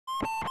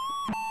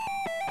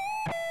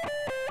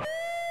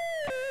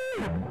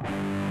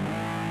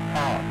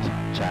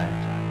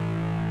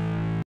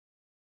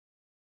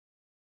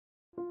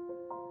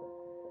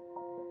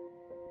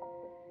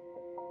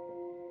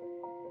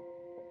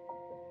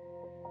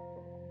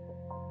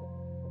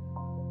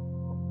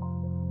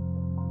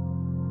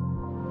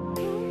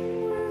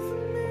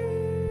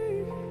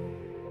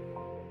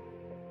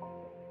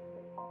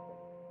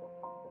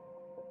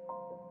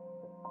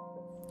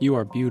You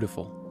are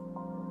beautiful.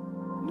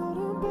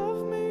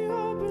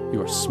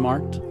 You are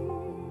smart.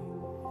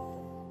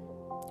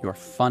 You are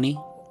funny.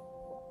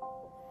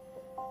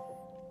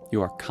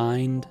 You are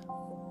kind.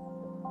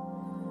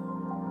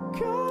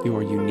 You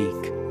are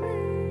unique.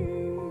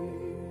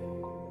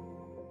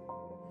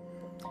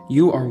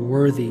 You are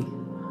worthy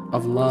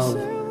of love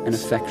and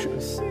affection.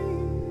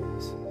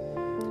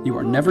 You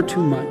are never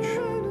too much,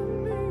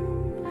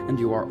 and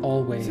you are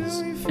always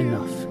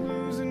enough.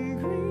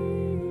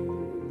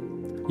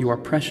 You are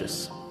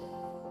precious.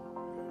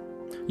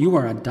 You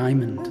are a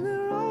diamond,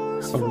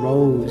 a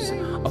rose,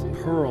 a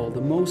pearl,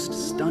 the most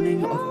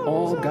stunning of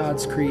all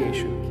God's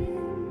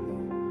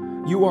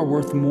creation. You are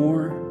worth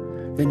more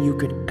than you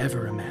could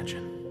ever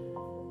imagine.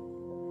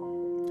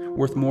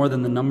 Worth more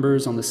than the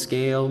numbers on the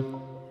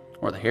scale,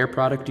 or the hair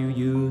product you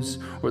use,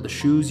 or the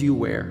shoes you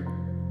wear.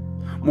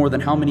 More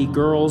than how many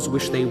girls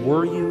wish they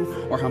were you,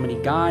 or how many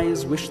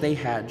guys wish they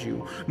had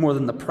you. More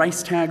than the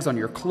price tags on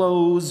your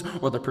clothes,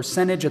 or the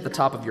percentage at the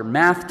top of your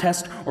math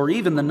test, or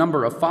even the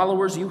number of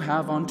followers you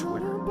have on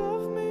Twitter.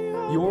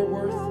 Your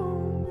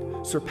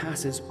worth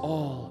surpasses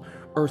all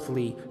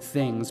earthly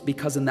things,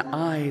 because in the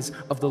eyes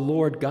of the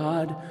Lord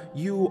God,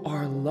 you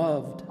are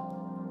loved,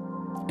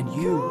 and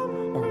you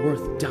are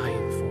worth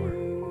dying for.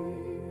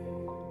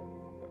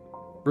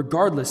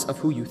 Regardless of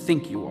who you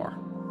think you are,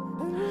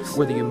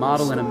 whether you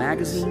model in a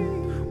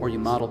magazine or you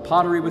model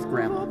pottery with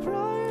grandma,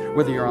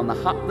 whether you're on the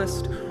hot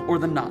list or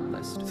the not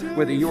list,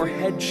 whether you're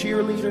head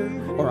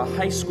cheerleader or a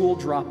high school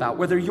dropout,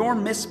 whether you're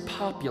Miss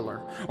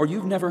Popular or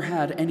you've never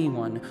had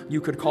anyone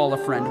you could call a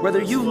friend,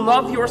 whether you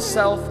love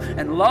yourself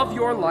and love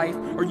your life,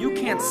 or you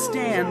can't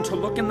stand to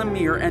look in the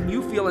mirror and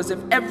you feel as if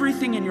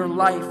everything in your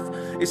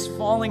life is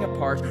falling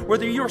apart,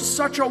 whether you're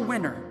such a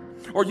winner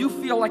or you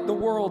feel like the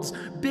world's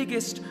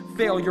biggest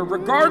failure,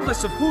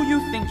 regardless of who you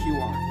think you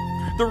are,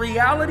 the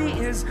reality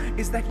is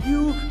that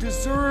you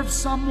deserve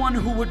someone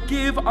who would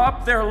give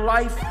up their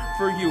life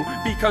for you,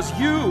 because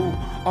you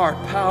are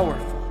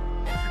powerful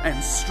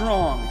and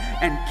strong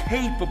and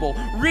capable.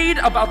 Read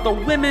about the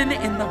women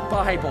in the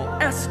Bible: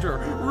 Esther,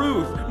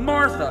 Ruth,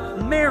 Martha,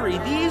 Mary.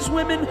 These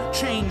women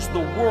changed the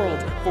world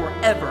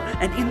forever.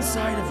 And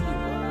inside of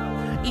you,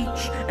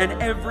 each and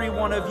every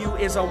one of you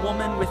is a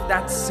woman with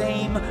that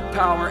same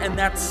power and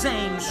that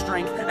same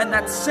strength and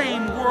that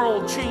same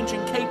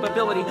world-changing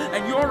capability.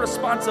 And your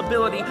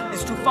responsibility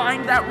is to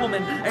find that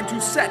woman and to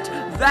set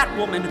that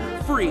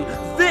woman free.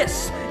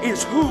 This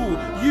is who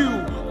you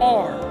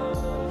are.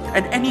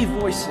 And any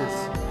voices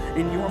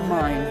in your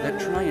mind that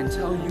try and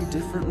tell you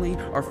differently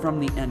are from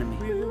the enemy.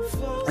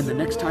 And the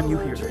next time you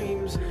hear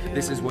them,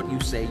 this is what you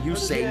say. You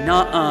say,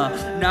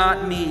 "Nuh-uh,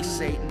 not me,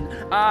 Satan.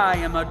 I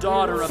am a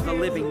daughter of the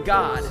living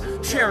God,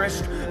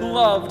 cherished,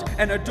 loved,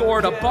 and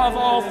adored above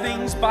all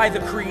things by the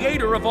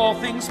Creator of all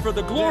things, for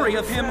the glory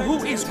of Him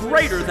who is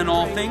greater than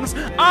all things.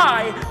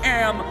 I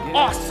am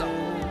awesome."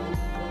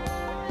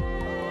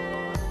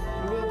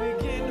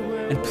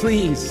 And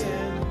please,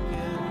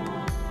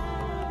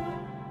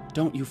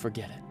 don't you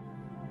forget it.